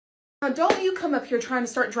Now, don't you come up here trying to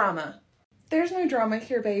start drama. There's no drama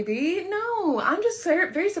here, baby. No, I'm just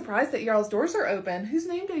very surprised that y'all's doors are open. Whose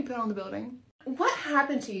name did he put on the building? What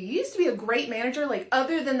happened to you? You used to be a great manager, like,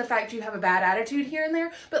 other than the fact you have a bad attitude here and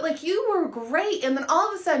there, but, like, you were great, and then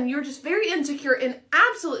all of a sudden you're just very insecure and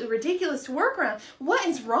absolutely ridiculous to work around. What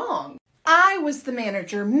is wrong? I was the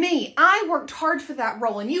manager, me. I worked hard for that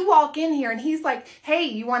role, and you walk in here and he's like, hey,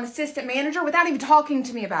 you want assistant manager, without even talking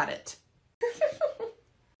to me about it.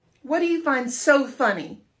 What do you find so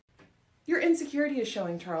funny? Your insecurity is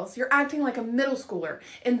showing, Charles. You're acting like a middle schooler.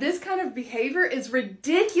 And this kind of behavior is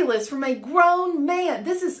ridiculous from a grown man.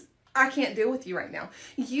 I can't deal with you right now.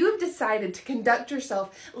 You have decided to conduct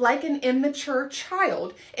yourself like an immature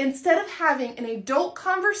child instead of having an adult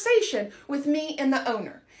conversation with me and the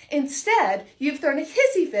owner. Instead, you've thrown a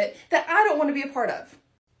hissy fit that I don't want to be a part of.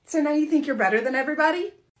 So now you think you're better than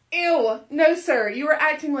everybody? Ew, no sir, you are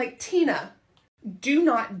acting like Tina. Do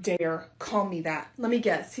not dare call me that. Let me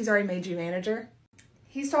guess, he's already made you manager?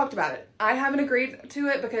 He's talked about it. I haven't agreed to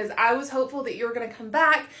it because I was hopeful that you were going to come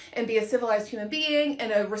back and be a civilized human being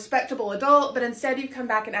and a respectable adult, but instead you've come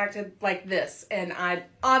back and acted like this. And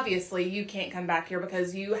obviously you can't come back here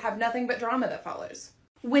because you have nothing but drama that follows.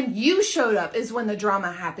 When you showed up is when the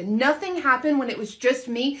drama happened. Nothing happened when it was just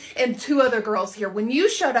me and two other girls here. When you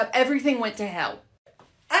showed up, everything went to hell.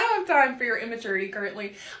 I don't have time for your immaturity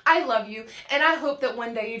currently. I love you, and I hope that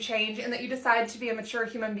one day you change and that you decide to be a mature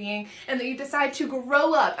human being and that you decide to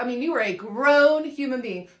grow up. I mean, you are a grown human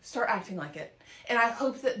being. Start acting like it. And I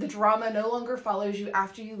hope that the drama no longer follows you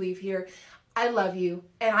after you leave here. I love you,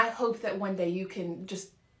 and I hope that one day you can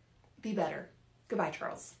just be better. Goodbye,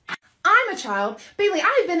 Charles. I'm a child. Bailey,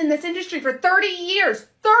 I've been in this industry for 30 years.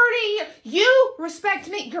 30 years. You respect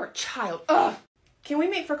me. You're a child. Ugh. Can we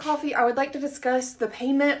meet for coffee? I would like to discuss the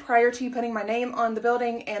payment prior to you putting my name on the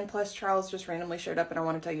building, and plus Charles just randomly showed up and I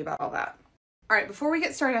want to tell you about all that. All right, before we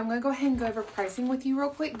get started, I'm going to go ahead and go over pricing with you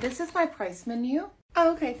real quick. This is my price menu.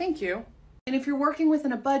 Oh, okay, thank you. And if you're working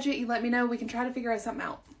within a budget, you let me know. We can try to figure something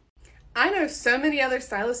out. I know so many other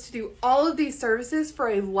stylists to do all of these services for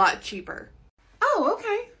a lot cheaper. Oh,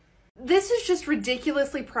 okay. This is just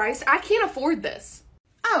ridiculously priced. I can't afford this.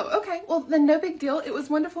 Oh, okay. Well, then no big deal. It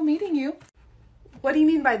was wonderful meeting you. What do you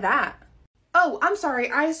mean by that? Oh, I'm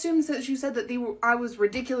sorry. I assumed that you said that I was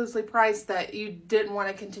ridiculously priced that you didn't want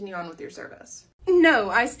to continue on with your service.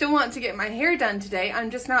 No, I still want to get my hair done today.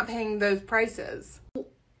 I'm just not paying those prices.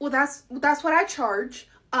 Well, that's what I charge.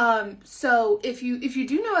 So if you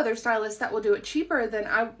do know other stylists that will do it cheaper, then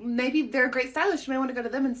maybe they're a great stylist. You may want to go to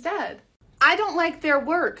them instead. I don't like their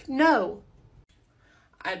work. No.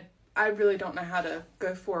 I really don't know how to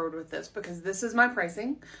go forward with this because this is my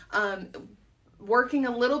pricing. Working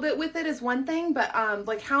a little bit with it is one thing, but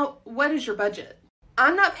what is your budget?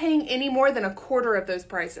 I'm not paying any more than a quarter of those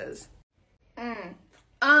prices.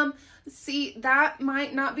 See, that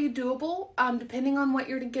might not be doable, depending on what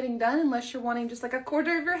you're getting done, unless you're wanting just like a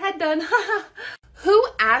quarter of your head done. Who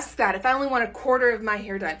asked that if I only want a quarter of my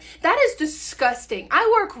hair done? That is disgusting.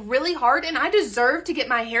 I work really hard and I deserve to get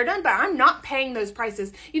my hair done, but I'm not paying those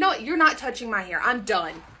prices. You know what? You're not touching my hair. I'm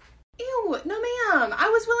done. Ew, no ma'am. I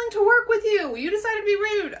was willing to work with you. You decided to be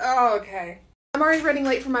rude. Oh, okay. I'm already running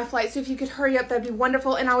late for my flight, so if you could hurry up, that'd be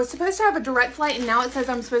wonderful. And I was supposed to have a direct flight, and now it says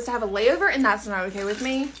I'm supposed to have a layover, and that's not okay with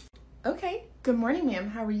me. Okay. Good morning, ma'am.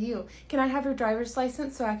 How are you? Can I have your driver's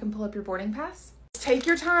license so I can pull up your boarding pass? Take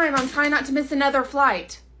your time. I'm trying not to miss another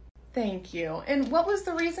flight. Thank you. And what was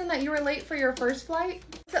the reason that you were late for your first flight?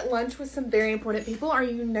 I was at lunch with some very important people. Are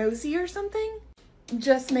you nosy or something?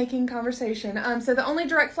 Just making conversation. So the only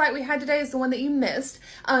direct flight we had today is the one that you missed.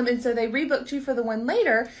 And so they rebooked you for the one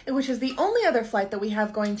later, which is the only other flight that we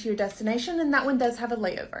have going to your destination, and that one does have a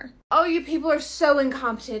layover. Oh, you people are so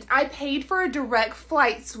incompetent. I paid for a direct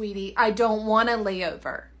flight, sweetie. I don't want a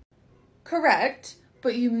layover. Correct,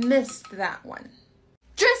 but you missed that one.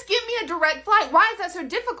 Just give me a direct flight. Why is that so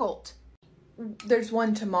difficult? There's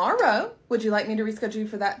one tomorrow. Would you like me to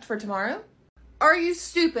reschedule for tomorrow? Are you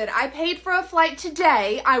stupid? I paid for a flight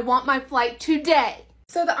today. I want my flight today.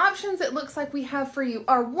 So the options it looks like we have for you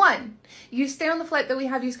are 1, you stay on the flight that we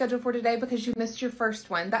have you scheduled for today because you missed your first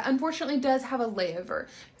one. That unfortunately does have a layover.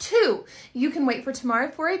 2, you can wait for tomorrow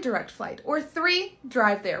for a direct flight. Or 3,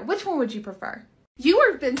 drive there. Which one would you prefer? You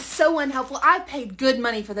have been so unhelpful. I've paid good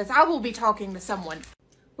money for this. I will be talking to someone.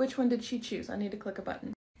 Which one did she choose? I need to click a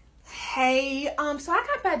button. Hey, so I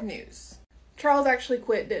got bad news. Charles actually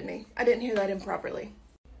quit, didn't he? I didn't hear that improperly.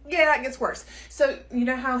 Yeah, that gets worse. So, you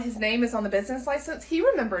know how his name is on the business license? He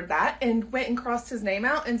remembered that and went and crossed his name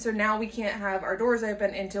out, and so now we can't have our doors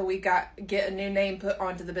open until we get a new name put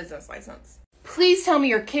onto the business license. Please tell me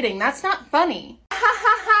you're kidding. That's not funny. Ha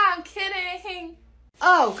ha ha, I'm kidding.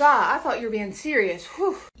 Oh, God, I thought you were being serious.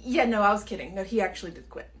 Whew. Yeah, no, I was kidding. No, he actually did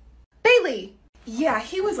quit. Bailey! Yeah,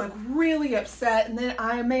 he was like really upset, and then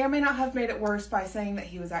I may or may not have made it worse by saying that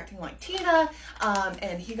he was acting like Tina,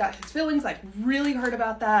 and he got his feelings like really hurt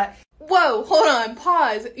about that. Whoa, hold on,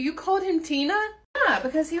 pause. You called him Tina? Yeah,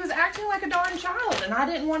 because he was acting like a darn child, and I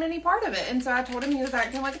didn't want any part of it, and so I told him he was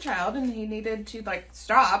acting like a child, and he needed to like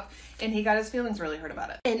stop, and he got his feelings really hurt about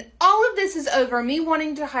it. And all of this is over me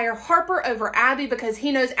wanting to hire Harper over Abby because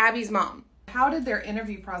he knows Abby's mom. How did their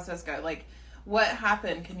interview process go? Like, what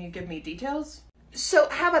happened? Can you give me details? So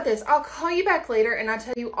how about this? I'll call you back later and I'll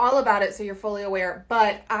tell you all about it so you're fully aware.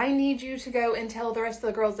 But I need you to go and tell the rest of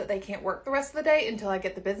the girls that they can't work the rest of the day until I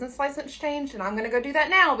get the business license changed. And I'm going to go do that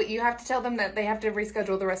now, but you have to tell them that they have to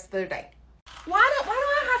reschedule the rest of their day. Why do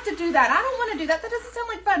I have to do that? I don't want to do that. That doesn't sound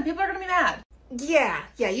like fun. People are going to be mad. Yeah,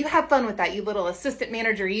 you have fun with that, you little assistant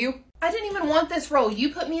manager, you. I didn't even want this role.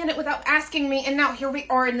 You put me in it without asking me, and now here we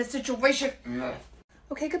are in this situation.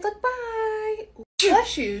 Okay, good luck, bye.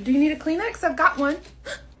 Bless you. Do you need a Kleenex? I've got one.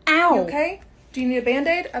 Ow. You okay? Do you need a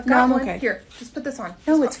Band-Aid? I've got one. Okay. Here, just put this on.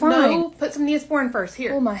 No, it's fine. No, put some Neosporin first.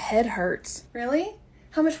 Here. Oh, my head hurts. Really?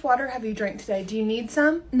 How much water have you drank today? Do you need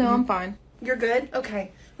some? No, I'm fine. You're good?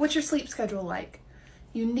 Okay. What's your sleep schedule like?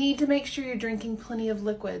 You need to make sure you're drinking plenty of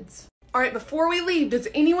liquids. All right, before we leave, does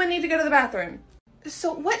anyone need to go to the bathroom?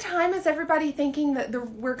 So what time is everybody thinking that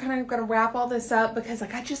we're kind of going to wrap all this up? Because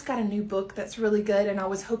like I just got a new book that's really good and I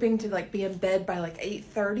was hoping to like be in bed by like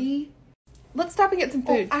 8:30. Let's stop and get some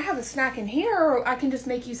food. I have a snack in here, or I can just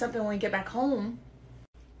make you something when we get back home.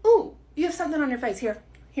 Ooh, you have something on your face. Here.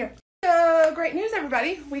 Great news,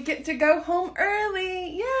 everybody. We get to go home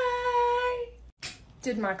early. Yay!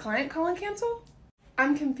 Did my client call and cancel?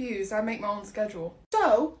 I'm confused. I make my own schedule.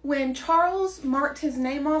 So when Charles marked his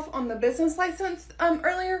name off on the business license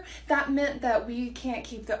earlier, that meant that we can't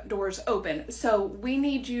keep the doors open. So we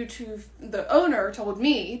need you to, the owner told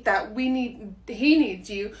me that he needs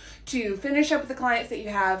you to finish up with the clients that you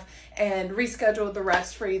have and reschedule the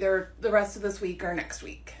rest for either the rest of this week or next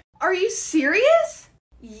week. Are you serious?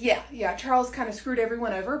 Yeah, Charles kind of screwed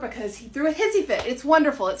everyone over because he threw a hissy fit. It's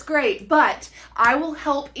wonderful, it's great, but I will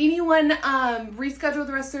help anyone reschedule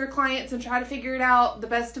the rest of their clients and try to figure it out the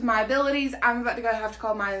best of my abilities. I'm about to go have to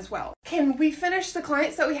call mine as well. Can we finish the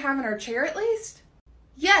clients that we have in our chair at least?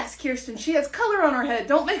 Yes, Kirsten, she has color on her head.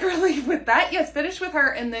 Don't make her leave with that. Yes, finish with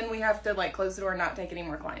her, and then we have to like close the door and not take any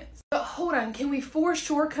more clients. But hold on, can we for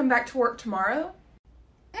sure come back to work tomorrow?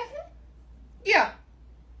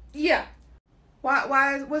 Yeah.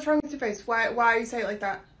 Why, what's wrong with your face? Why you say it like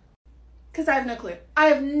that? Because I have no clue. I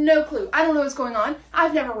have no clue. I don't know what's going on.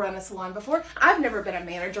 I've never run a salon before. I've never been a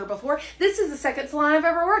manager before. This is the second salon I've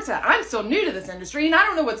ever worked at. I'm still new to this industry and I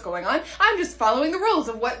don't know what's going on. I'm just following the rules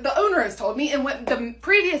of what the owner has told me and what the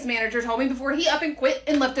previous manager told me before he up and quit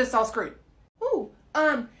and left us all screwed. Ooh,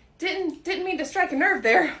 didn't mean to strike a nerve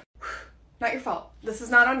there. Not your fault. This is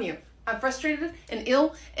not on you. I'm frustrated and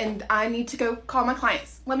ill, and I need to go call my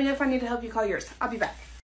clients. Let me know if I need to help you call yours. I'll be back.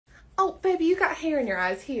 Oh, baby, you got hair in your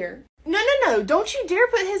eyes here. No. Don't you dare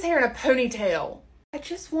put his hair in a ponytail. I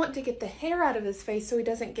just want to get the hair out of his face so he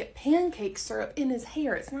doesn't get pancake syrup in his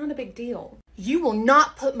hair. It's not a big deal. You will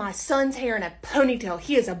not put my son's hair in a ponytail.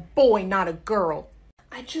 He is a boy, not a girl.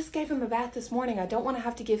 I just gave him a bath this morning. I don't want to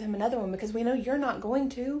have to give him another one because we know you're not going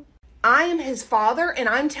to. I am his father, and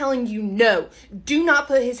I'm telling you no. Do not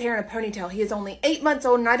put his hair in a ponytail. He is only 8 months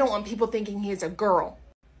old, and I don't want people thinking he is a girl.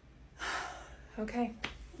 Okay,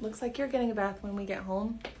 looks like you're getting a bath when we get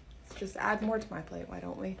home. Let's just add more to my plate, why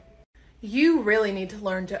don't we? You really need to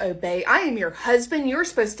learn to obey. I am your husband. You're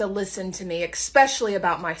supposed to listen to me, especially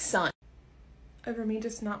about my son. Over me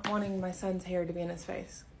just not wanting my son's hair to be in his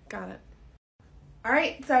face. Got it. All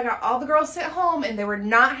right, so I got all the girls sent home and they were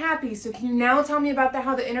not happy. So can you now tell me about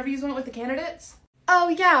how the interviews went with the candidates? Oh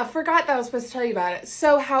yeah, forgot that I was supposed to tell you about it.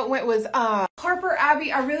 So how it went was, Harper,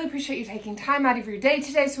 Abby, I really appreciate you taking time out of your day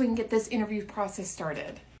today so we can get this interview process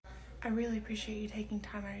started. I really appreciate you taking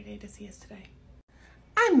time out of your day to see us today.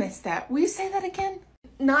 I missed that. Will you say that again?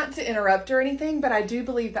 Not to interrupt or anything, but I do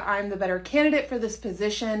believe that I'm the better candidate for this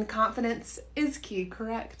position. Confidence is key,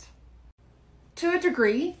 correct? To a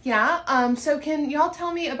degree, yeah. So can y'all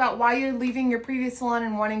tell me about why you're leaving your previous salon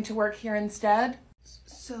and wanting to work here instead?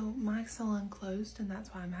 So my salon closed and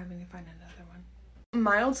that's why I'm having to find another one.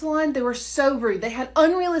 My old salon, they were so rude. They had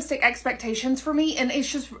unrealistic expectations for me and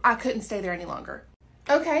it's just, I couldn't stay there any longer.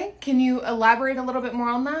 Okay, can you elaborate a little bit more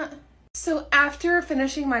on that? So after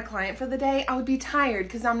finishing my client for the day, I would be tired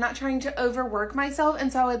because I'm not trying to overwork myself.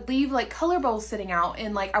 And so I would leave like color bowls sitting out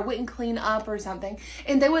and like I wouldn't clean up or something.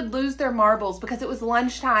 And they would lose their marbles because it was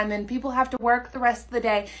lunchtime and people have to work the rest of the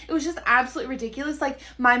day. It was just absolutely ridiculous. Like,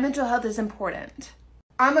 my mental health is important.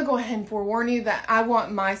 I'm gonna go ahead and forewarn you that I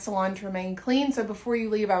want my salon to remain clean. So before you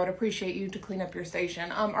leave, I would appreciate you to clean up your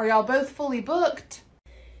station. Are y'all both fully booked?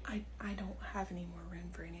 I don't have any more room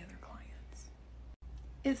for any other clients.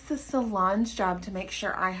 It's the salon's job to make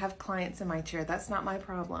sure I have clients in my chair. That's not my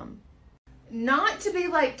problem. Not to be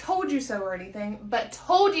like told you so or anything, but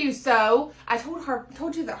told you so. I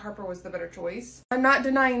told you that Harper was the better choice. I'm not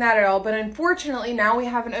denying that at all, but unfortunately now we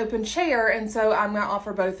have an open chair, and so I'm gonna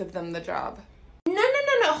offer both of them the job.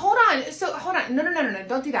 No, hold on. No,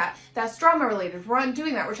 don't do that. That's drama related. We're not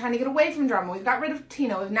doing that. We're trying to get away from drama. We've got rid of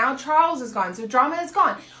Tino. Now Charles is gone, so drama is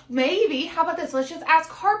gone. Maybe, how about this? Let's just ask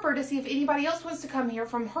Harper to see if anybody else wants to come here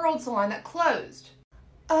from her old salon that closed.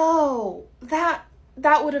 Oh, that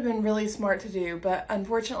would have been really smart to do, but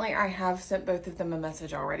unfortunately I have sent both of them a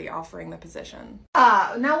message already offering the position.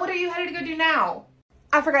 Now what are you headed to go do now?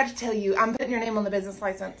 I forgot to tell you, I'm putting your name on the business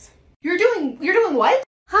license. You're doing what?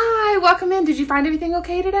 Hi, welcome in. Did you find everything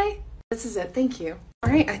okay today? This is it. Thank you. All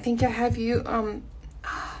right, I think I have you.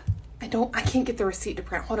 I can't get the receipt to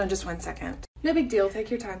print. Hold on just 1 second. No big deal. Take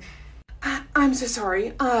your time. I'm so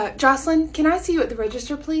sorry. Jocelyn, can I see you at the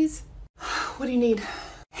register, please? What do you need?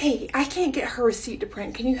 Hey, I can't get her receipt to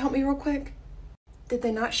print. Can you help me real quick? Did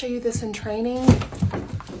they not show you this in training?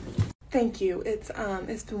 Thank you. It's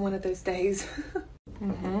been one of those days.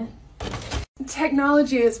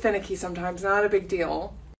 Technology is finicky sometimes. Not a big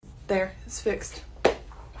deal. There, it's fixed.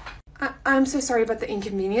 I'm so sorry about the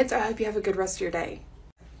inconvenience. I hope you have a good rest of your day.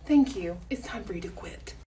 Thank you. It's time for you to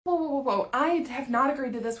quit. Whoa. I have not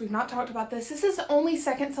agreed to this. We've not talked about this. This is the only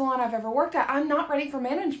second salon I've ever worked at. I'm not ready for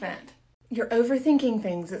management. You're overthinking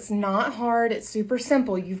things. It's not hard. It's super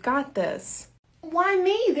simple. You've got this. Why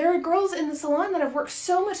me? There are girls in the salon that have worked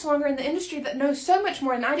so much longer in the industry that know so much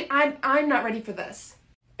more than I do. I'm not ready for this.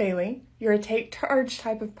 Bailey, you're a take charge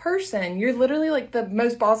type of person. You're literally like the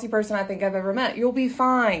most bossy person I think I've ever met. You'll be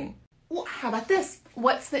fine. Well, how about this?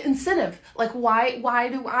 What's the incentive? Like, why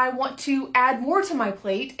do I want to add more to my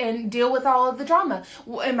plate and deal with all of the drama?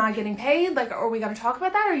 Am I getting paid? Like, are we going to talk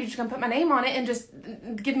about that? Or are you just going to put my name on it and just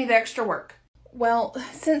give me the extra work? Well,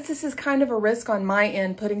 since this is kind of a risk on my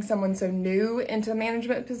end, putting someone so new into a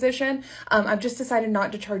management position, I've just decided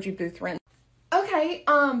not to charge you booth rent. Okay,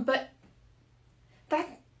 but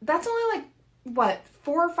that's only like, what, $4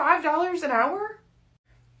 or $5 an hour?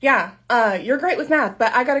 Yeah, you're great with math,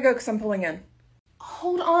 but I gotta go because I'm pulling in.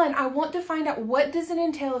 Hold on, I want to find out, what does it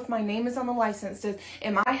entail if my name is on the license?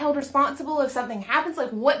 Am I held responsible if something happens? Like,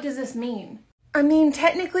 what does this mean? I mean,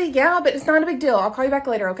 technically, yeah, but it's not a big deal. I'll call you back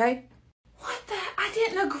later, okay? What the? I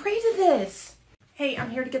didn't agree to this. Hey, I'm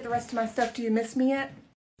here to get the rest of my stuff. Do you miss me yet?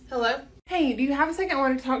 Hello? Hey, do you have a second? I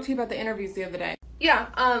wanted to talk to you about the interviews the other day. Yeah,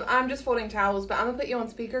 I'm just folding towels, but I'm gonna put you on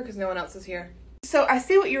speaker because no one else is here. So I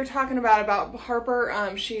see what you were talking about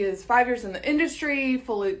Harper. She is 5 years in the industry,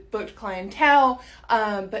 fully booked clientele,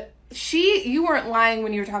 but you weren't lying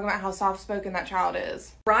when you were talking about how soft-spoken that child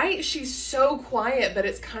is. Right? She's so quiet, but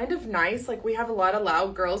it's kind of nice. Like, we have a lot of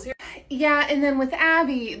loud girls here. Yeah, and then with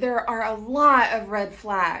Abby, there are a lot of red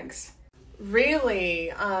flags.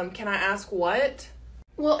 Really? Can I ask what?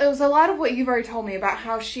 Well, it was a lot of what you've already told me about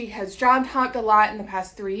how she has job hopped a lot in the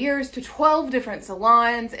past 3 years to 12 different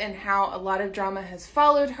salons, and how a lot of drama has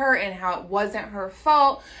followed her and how it wasn't her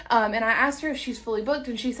fault. And I asked her if she's fully booked,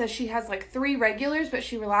 and she says she has like 3 regulars, but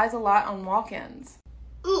she relies a lot on walk-ins.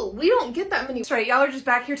 Ooh, we don't get that many straight. Y'all are just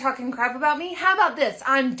back here talking crap about me? How about this?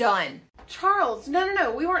 I'm done. Charles,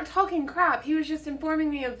 no. We weren't talking crap. He was just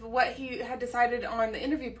informing me of what he had decided on the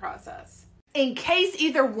interview process. In case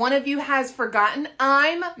either one of you has forgotten,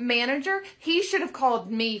 I'm manager. He should have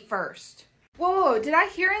called me first. Whoa, did I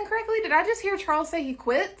hear incorrectly? Did I just hear Charles say he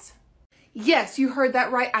quits? Yes, you heard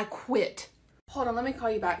that right. I quit. Hold on, let me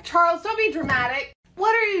call you back. Charles, don't be dramatic.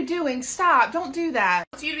 What are you doing? Stop. Don't do that.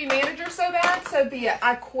 Want you to be manager so bad? So be it.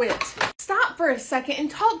 I quit. Stop for a second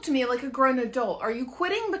and talk to me like a grown adult. Are you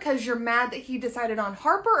quitting because you're mad that he decided on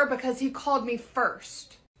Harper, or because he called me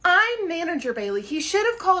first? I'm manager, Bailey. He should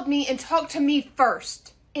have called me and talked to me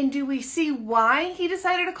first. And do we see why he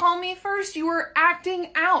decided to call me first? You were acting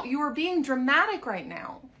out. You were being dramatic right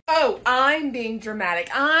now. Oh, I'm being dramatic.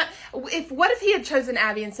 What if he had chosen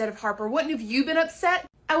Abby instead of Harper? Wouldn't have you been upset?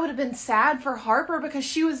 I would have been sad for Harper because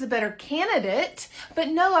she was the better candidate. But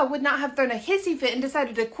no, I would not have thrown a hissy fit and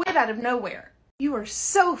decided to quit out of nowhere. You are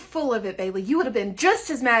so full of it, Bailey. You would have been just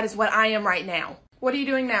as mad as what I am right now. What are you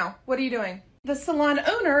doing now? What are you doing? The salon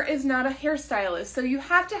owner is not a hairstylist, so you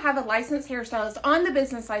have to have a licensed hairstylist on the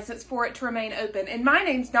business license for it to remain open, and my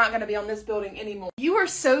name's not going to be on this building anymore. You are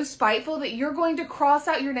so spiteful that you're going to cross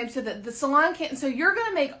out your name so that the salon can't, so you're going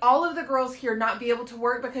to make all of the girls here not be able to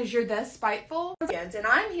work because you're this spiteful? And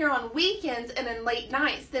I'm here on weekends and in late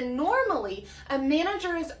nights, then normally a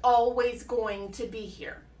manager is always going to be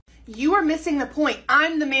here. You are missing the point.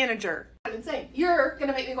 I'm the manager. I'm insane. You're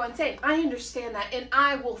gonna make me go insane. I understand that, and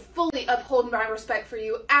I will fully uphold my respect for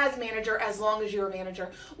you as manager as long as you're a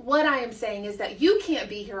manager. What I am saying is that you can't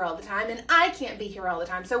be here all the time, and I can't be here all the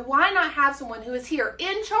time. So why not have someone who is here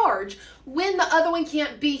in charge when the other one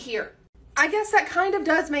can't be here? I guess that kind of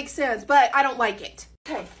does make sense, but I don't like it.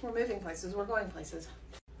 Okay, we're moving places. We're going places.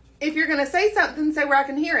 If you're gonna say something, say where I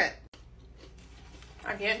can hear it.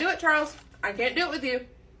 I can't do it, Charles. I can't do it with you.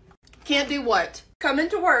 Can't do what? Come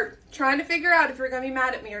into work trying to figure out if you're going to be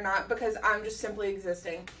mad at me or not because I'm just simply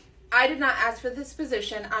existing. I did not ask for this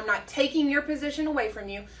position. I'm not taking your position away from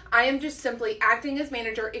you. I am just simply acting as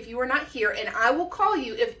manager if you are not here, and I will call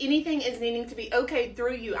you if anything is needing to be okayed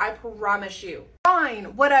through you. I promise you.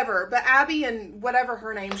 Fine, whatever, but Abby and whatever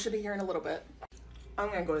her name should be here in a little bit. I'm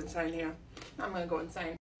going to go insane here. I'm going to go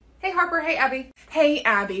insane. Hey Harper, hey Abby. Hey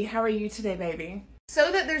Abby, how are you today, baby? So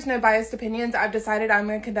that there's no biased opinions, I've decided I'm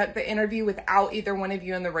going to conduct the interview without either one of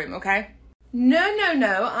you in the room, okay? No,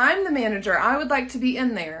 I'm the manager. I would like to be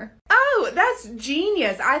in there. Oh, that's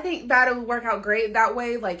genius. I think that'll work out great that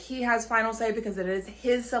way. Like, he has final say because it is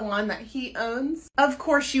his salon that he owns. Of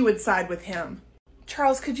course you would side with him.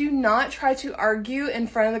 Charles, could you not try to argue in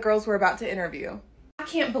front of the girls we're about to interview? I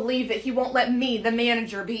can't believe that he won't let me, the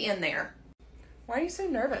manager, be in there. Why are you so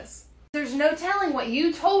nervous? There's no telling what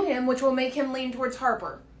you told him which will make him lean towards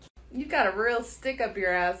Harper. You've got a real stick up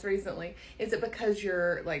your ass recently. Is it because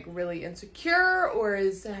you're like really insecure, or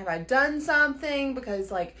have I done something?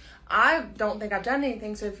 Because like, I don't think I've done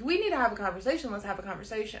anything, so if we need to have a conversation, let's have a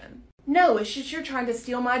conversation. No, it's just you're trying to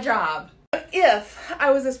steal my job. If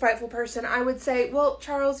I was a spiteful person, I would say, well,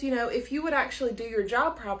 Charles, you know, if you would actually do your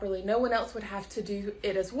job properly, no one else would have to do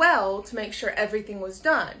it as well to make sure everything was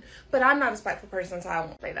done. But I'm not a spiteful person, so I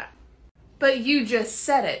won't say that. But you just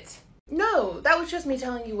said it. No, that was just me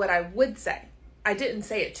telling you what I would say. I didn't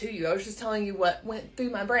say it to you. I was just telling you what went through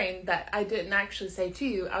my brain that I didn't actually say to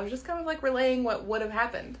you. I was just kind of like relaying what would have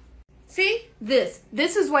happened. See? This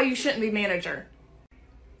is why you shouldn't be manager.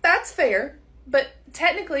 That's fair, but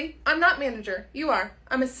technically, I'm not manager. You are.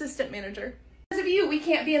 I'm assistant manager. Because of you, we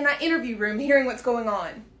can't be in that interview room hearing what's going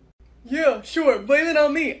on. Yeah, sure. Blame it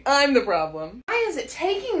on me. I'm the problem. Why is it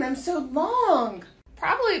taking them so long?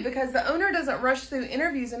 Probably because the owner doesn't rush through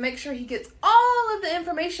interviews and make sure he gets all of the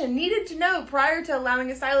information needed to know prior to allowing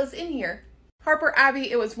a stylist in here. Harper, Abby,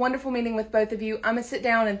 it was wonderful meeting with both of you. I'm gonna sit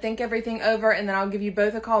down and think everything over, and then I'll give you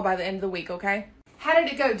both a call by the end of the week, okay? How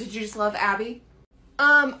did it go? Did you just love Abby?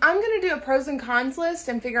 I'm gonna do a pros and cons list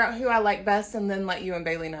and figure out who I like best and then let you and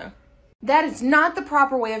Bailey know. That is not the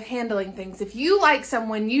proper way of handling things. If you like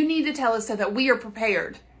someone, you need to tell us so that we are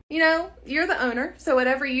prepared. You know, you're the owner, so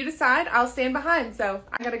whatever you decide, I'll stand behind, so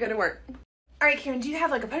I gotta go to work. All right, Karen, do you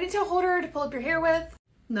have like a ponytail holder to pull up your hair with?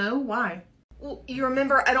 No, why? Well, you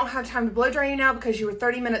remember I don't have time to blow dry you now because you were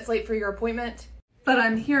 30 minutes late for your appointment? But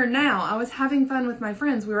I'm here now. I was having fun with my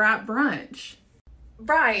friends. We were at brunch.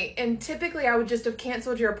 Right, and typically I would just have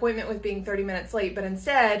canceled your appointment with being 30 minutes late, but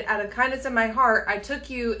instead, out of kindness in my heart, I took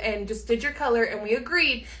you and just did your color, and we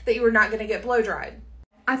agreed that you were not gonna get blow dried.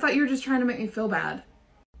 I thought you were just trying to make me feel bad.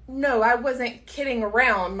 No, I wasn't kidding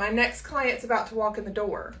around. My next client's about to walk in the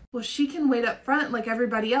door. Well, she can wait up front like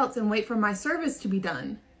everybody else and wait for my service to be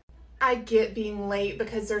done. I get being late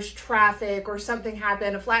because there's traffic or something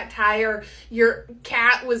happened, a flat tire, your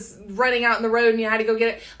cat was running out in the road and you had to go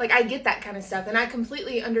get it. Like, I get that kind of stuff, and I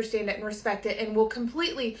completely understand it and respect it and will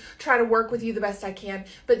completely try to work with you the best I can.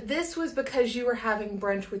 But this was because you were having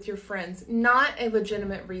brunch with your friends, not a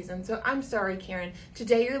legitimate reason. So I'm sorry, Karen.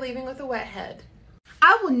 Today you're leaving with a wet head.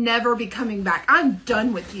 I will never be coming back. I'm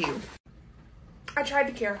done with you. I tried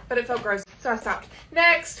to care, but it felt gross, so I stopped.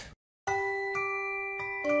 Next.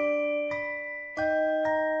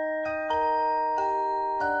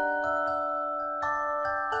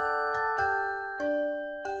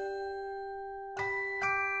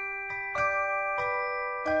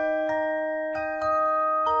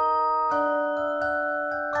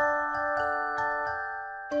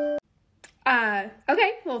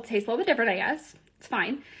 Okay, well, it tastes a little bit different, I guess. It's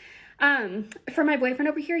fine. For my boyfriend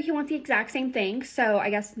over here, he wants the exact same thing, so I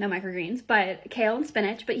guess no microgreens, but kale and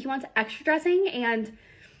spinach, but he wants extra dressing and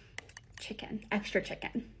chicken, extra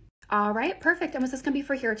chicken. All right, perfect. And what's this gonna be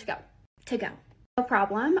for here to go? To go. No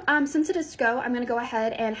problem. Since it is to go, I'm gonna go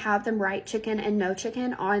ahead and have them write chicken and no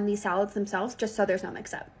chicken on the salads themselves, just so there's no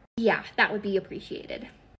mix-up. Yeah, that would be appreciated.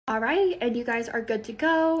 All right, and you guys are good to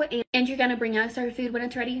go, and you're gonna bring us our food when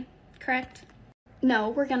it's ready, correct? No,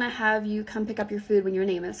 we're gonna have you come pick up your food when your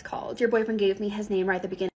name is called. Your boyfriend gave me his name right at the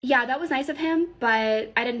beginning. Yeah, that was nice of him,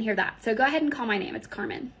 but I didn't hear that. So go ahead and call my name. It's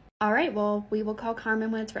Carmen. All right, well, we will call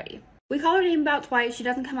Carmen when it's ready. We call her name about twice. She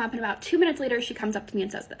doesn't come up, and about 2 minutes later, she comes up to me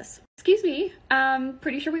and says this. Excuse me,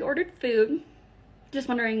 pretty sure we ordered food. Just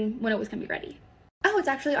wondering when it was gonna be ready. Oh, it's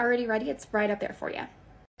actually already ready. It's right up there for you.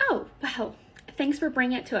 Oh, wow. Thanks for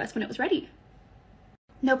bringing it to us when it was ready.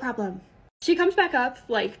 No problem. She comes back up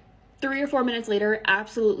like 3 or 4 minutes later,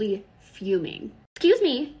 absolutely fuming. Excuse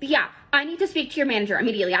me, yeah, I need to speak to your manager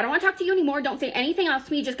immediately. I don't want to talk to you anymore. Don't say anything else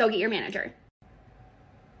to me. Just go get your manager.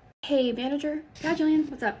 Hey, manager. Yeah, Jillian,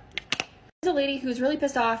 what's up? There's a lady who's really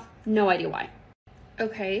pissed off. No idea why.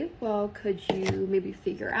 Okay, well, could you maybe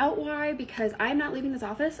figure out why? Because I'm not leaving this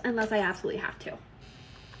office unless I absolutely have to.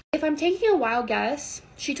 If I'm taking a wild guess,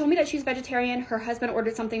 she told me that she's vegetarian. Her husband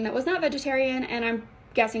ordered something that was not vegetarian, and I'm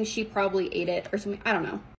guessing she probably ate it or something. I don't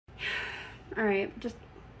know. All right, just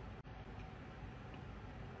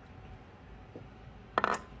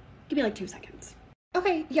give me like 2 seconds.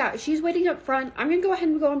 Okay, yeah, she's waiting up front. I'm gonna go ahead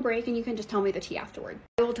and go on break, and you can just tell me the tea afterward.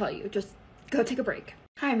 I will tell you, just go take a break.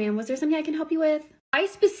 Hi, ma'am, was there something I can help you with? I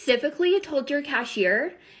specifically told your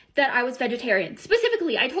cashier that I was vegetarian.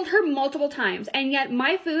 Specifically, I told her multiple times, and yet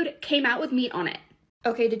my food came out with meat on it.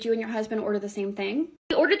 Okay, did you and your husband order the same thing?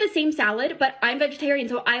 We ordered the same salad, but I'm vegetarian,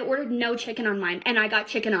 so I ordered no chicken on mine, and I got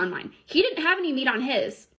chicken on mine. He didn't have any meat on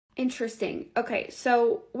his. Interesting. Okay,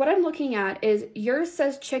 so what I'm looking at is yours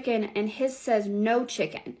says chicken and his says no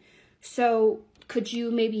chicken. So could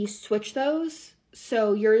you maybe switch those?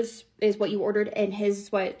 So yours is what you ordered and his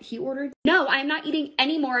is what he ordered? No, I'm not eating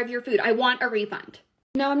any more of your food. I want a refund.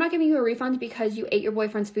 No, I'm not giving you a refund because you ate your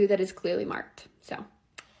boyfriend's food that is clearly marked. So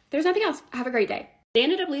there's nothing else. Have a great day. They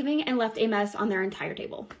ended up leaving and left a mess on their entire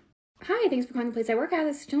table. Hi, thanks for calling the place I work at.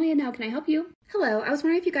 This is Julia. Now, can I help you? Hello, I was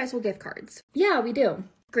wondering if you guys will gift cards. Yeah, we do.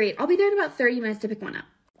 Great, I'll be there in about 30 minutes to pick one up.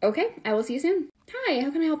 Okay, I will see you soon. Hi, how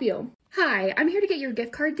can I help you? Hi, I'm here to get your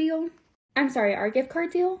gift card deal. I'm sorry, our gift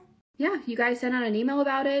card deal? Yeah, you guys sent out an email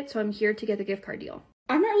about it, so I'm here to get the gift card deal.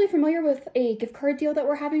 I'm not really familiar with a gift card deal that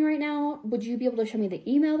we're having right now. Would you be able to show me the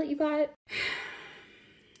email that you got?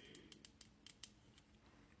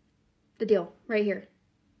 The deal, right here.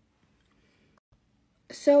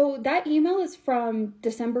 So that email is from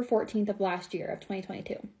December 14th of last year of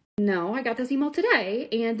 2022. No, I got this email today,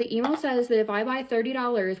 and the email says that if I buy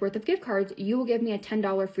 $30 worth of gift cards, you will give me a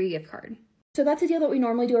 $10 free gift card. So that's a deal that we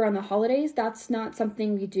normally do around the holidays. That's not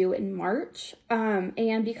something we do in March.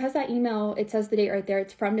 And because that email, it says the date right there,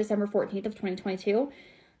 it's from December 14th of 2022,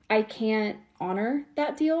 I can't honor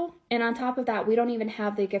that deal. And on top of that, we don't even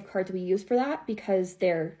have the gift cards we use for that because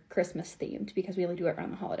they're Christmas themed, because we only do it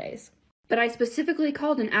around the holidays. But I specifically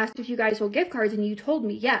called and asked if you guys will gift cards, and you told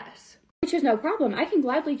me yes. Which is no problem. I can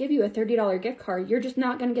gladly give you a $30 gift card. You're just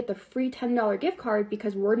not going to get the free $10 gift card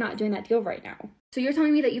because we're not doing that deal right now. So you're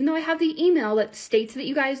telling me that even though I have the email that states that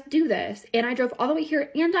you guys do this, and I drove all the way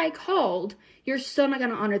here and I called, you're still not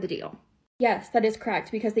going to honor the deal? Yes, that is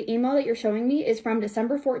correct, because the email that you're showing me is from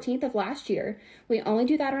December 14th of last year. We only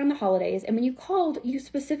do that around the holidays, and when you called, you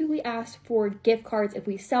specifically asked for gift cards if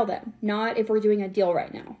we sell them, not if we're doing a deal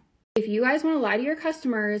right now. If you guys want to lie to your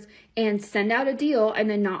customers and send out a deal and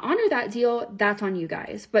then not honor that deal, that's on you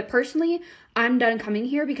guys. But personally, I'm done coming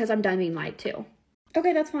here because I'm done being lied to.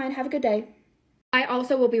 Okay, that's fine. Have a good day. I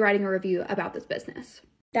also will be writing a review about this business.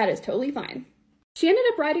 That is totally fine. She ended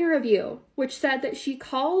up writing a review, which said that she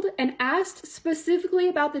called and asked specifically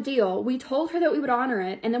about the deal. We told her that we would honor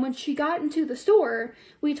it. And then when she got into the store,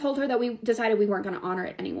 we told her that we decided we weren't going to honor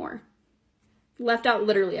it anymore. Left out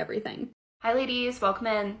literally everything. Hi, ladies. Welcome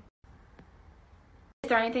in. Is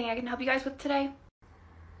there anything I can help you guys with today?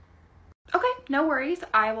 Okay, no worries.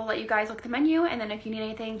 I will let you guys look at the menu, and then if you need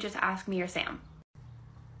anything, just ask me or Sam.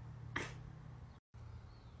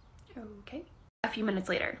 Okay. A few minutes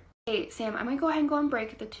later. Hey, Sam, I'm gonna go ahead and go on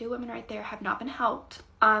break. The two women right there have not been helped.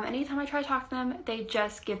 Anytime I try to talk to them, they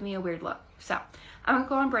just give me a weird look. So, I'm gonna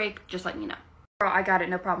go on break. Just let me know. Girl, I got it.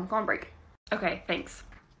 No problem. Go on break. Okay, thanks.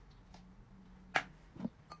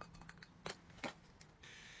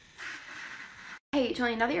 Hey,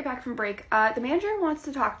 Julian, now that you're back from break, the manager wants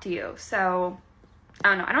to talk to you, so, I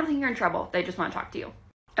don't know, I don't think you're in trouble. They just want to talk to you.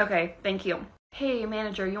 Okay, thank you. Hey,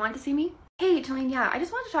 manager, you wanted to see me? Hey, Julian, yeah, I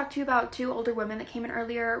just wanted to talk to you about two older women that came in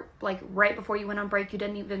earlier, like, right before you went on break. You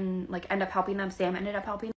didn't even, like, end up helping them. Sam ended up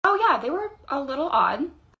helping. Oh, yeah, they were a little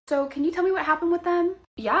odd. So can you tell me what happened with them?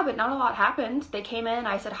 Yeah, but not a lot happened. They came in,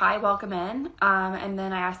 I said, hi, welcome in. And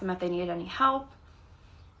then I asked them if they needed any help.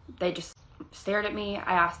 They just stared at me.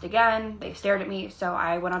 I asked again, they stared at me. So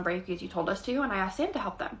I went on break because you told us to, and I asked Sam to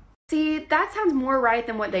help them. See, that sounds more right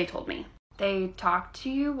than what they told me. They talked to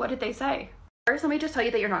you? What did they say? First, let me just tell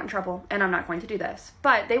you that you're not in trouble, and I'm not going to do this.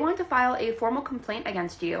 But they want to file a formal complaint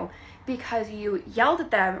against you because you yelled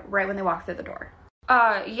at them right when they walked through the door.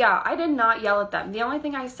 Yeah, I did not yell at them. The only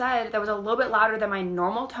thing I said that was a little bit louder than my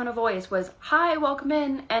normal tone of voice was, hi, welcome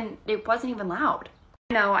in, and it wasn't even loud.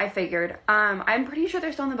 No, I figured. I'm pretty sure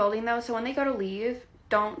they're still in the building though, so when they go to leave,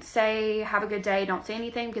 don't say, have a good day, don't say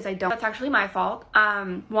anything, because that's actually my fault.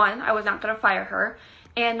 One, I was not gonna fire her,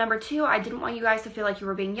 and number two, I didn't want you guys to feel like you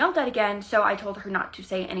were being yelled at again, so I told her not to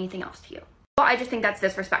say anything else to you. Well, I just think that's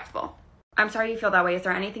disrespectful. I'm sorry you feel that way. Is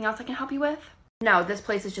there anything else I can help you with? No, this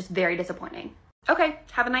place is just very disappointing. Okay,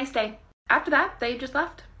 have a nice day. After that, they just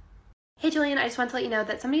left. Hey Jillian, I just want to let you know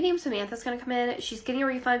that somebody named Samantha's gonna come in. She's getting a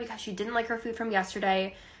refund because she didn't like her food from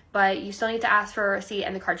yesterday, but you still need to ask for a receipt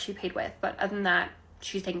and the card she paid with. But other than that,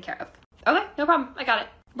 she's taken care of. Okay, no problem. I got it.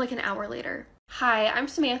 Like an hour later. Hi, I'm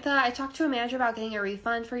Samantha. I talked to a manager about getting a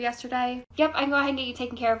refund for yesterday. Yep, I can go ahead and get you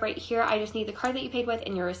taken care of right here. I just need the card that you paid with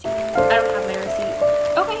and your receipt. I don't have my receipt.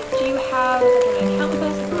 Okay, do you have like an account with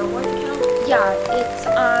us, like a rewards account? Yeah, it's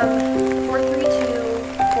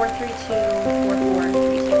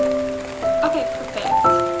 432-432-4432. Okay, perfect.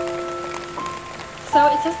 So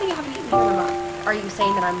it says that you haven't eaten in a month. Are you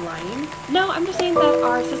saying that I'm lying? No, I'm just saying that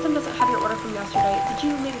our system doesn't have your order from yesterday. Did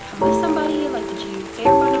you maybe come with somebody? Like, did you say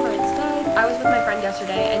your phone number instead? I was with my friend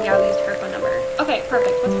yesterday, and yeah, we used her phone number. Okay,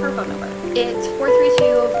 perfect. What's her phone number? It's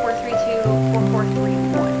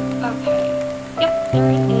 432-432-4431. Okay. Yep, there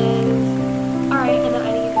it is. Alright, and then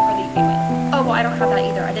I need the card that you paid with. Oh, well, I don't have that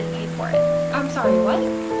either. I didn't pay for it. I'm sorry, what?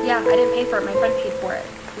 Yeah, I didn't pay for it. My friend paid for it.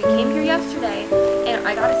 We came here yesterday, and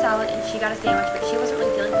I got a salad, and she got a sandwich, but she wasn't really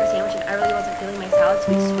feeling her sandwich, and I really wasn't feeling my salad, so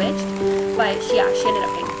we switched. But she ended up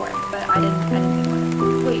paying for it, but I didn't pay for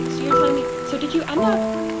it. Wait, so you're telling me, so did you end up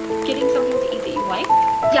getting something to eat that you liked?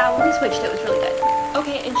 Yeah, when we switched, it was really good.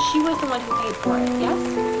 Okay, and she was the one who paid for it, yes?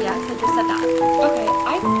 Yes, I just said that. Okay,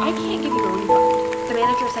 I can't give you a refund. The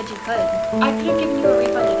manager said you could. I could have given you a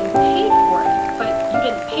refund if you paid for it, but you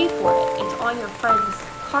didn't pay for it. It's on your friend's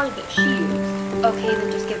card that she used. Okay, then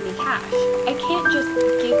just give me cash. I can't just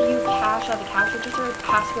give you cash out of the cash register. It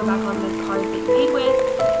has to go back on the card that you paid with.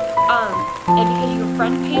 And because your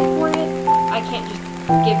friend paid for it, I can't just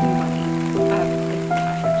give you money. I have to pay the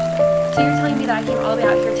cash register. So you're telling me that I came all the way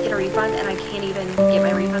out here to get a refund and I can't even get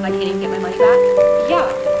my refund? I can't even get my money back? Yeah,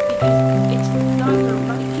 because it's not your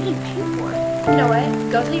money. You didn't pay for it. You know what?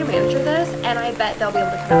 Go tell your manager this, and I bet they'll be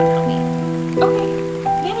able to come out and help me. Okay.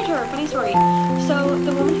 Manager, funny story. So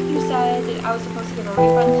the woman who said that I was supposed to give a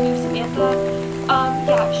refund to, Samantha,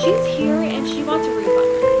 yeah, she's here and she wants a refund.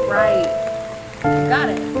 Right. You got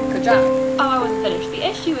it. Good job. Oh, I wasn't finished. The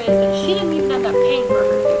issue is that she didn't even end up paying for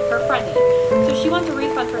her food. Her friend did. So she wants a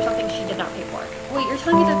refund for something she did not pay for. Wait, you're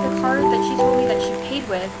telling me that the card that she told me that she paid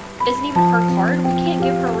with isn't even her card? We can't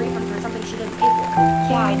give her a refund for something she didn't pay for.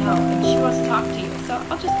 Yeah, I know. And she wants to talk to you. So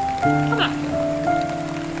I'll just come out here.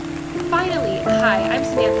 Finally, hi, I'm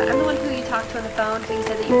Samantha. I'm the one who you talked to on the phone who you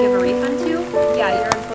said that you give a refund to. Yeah, you're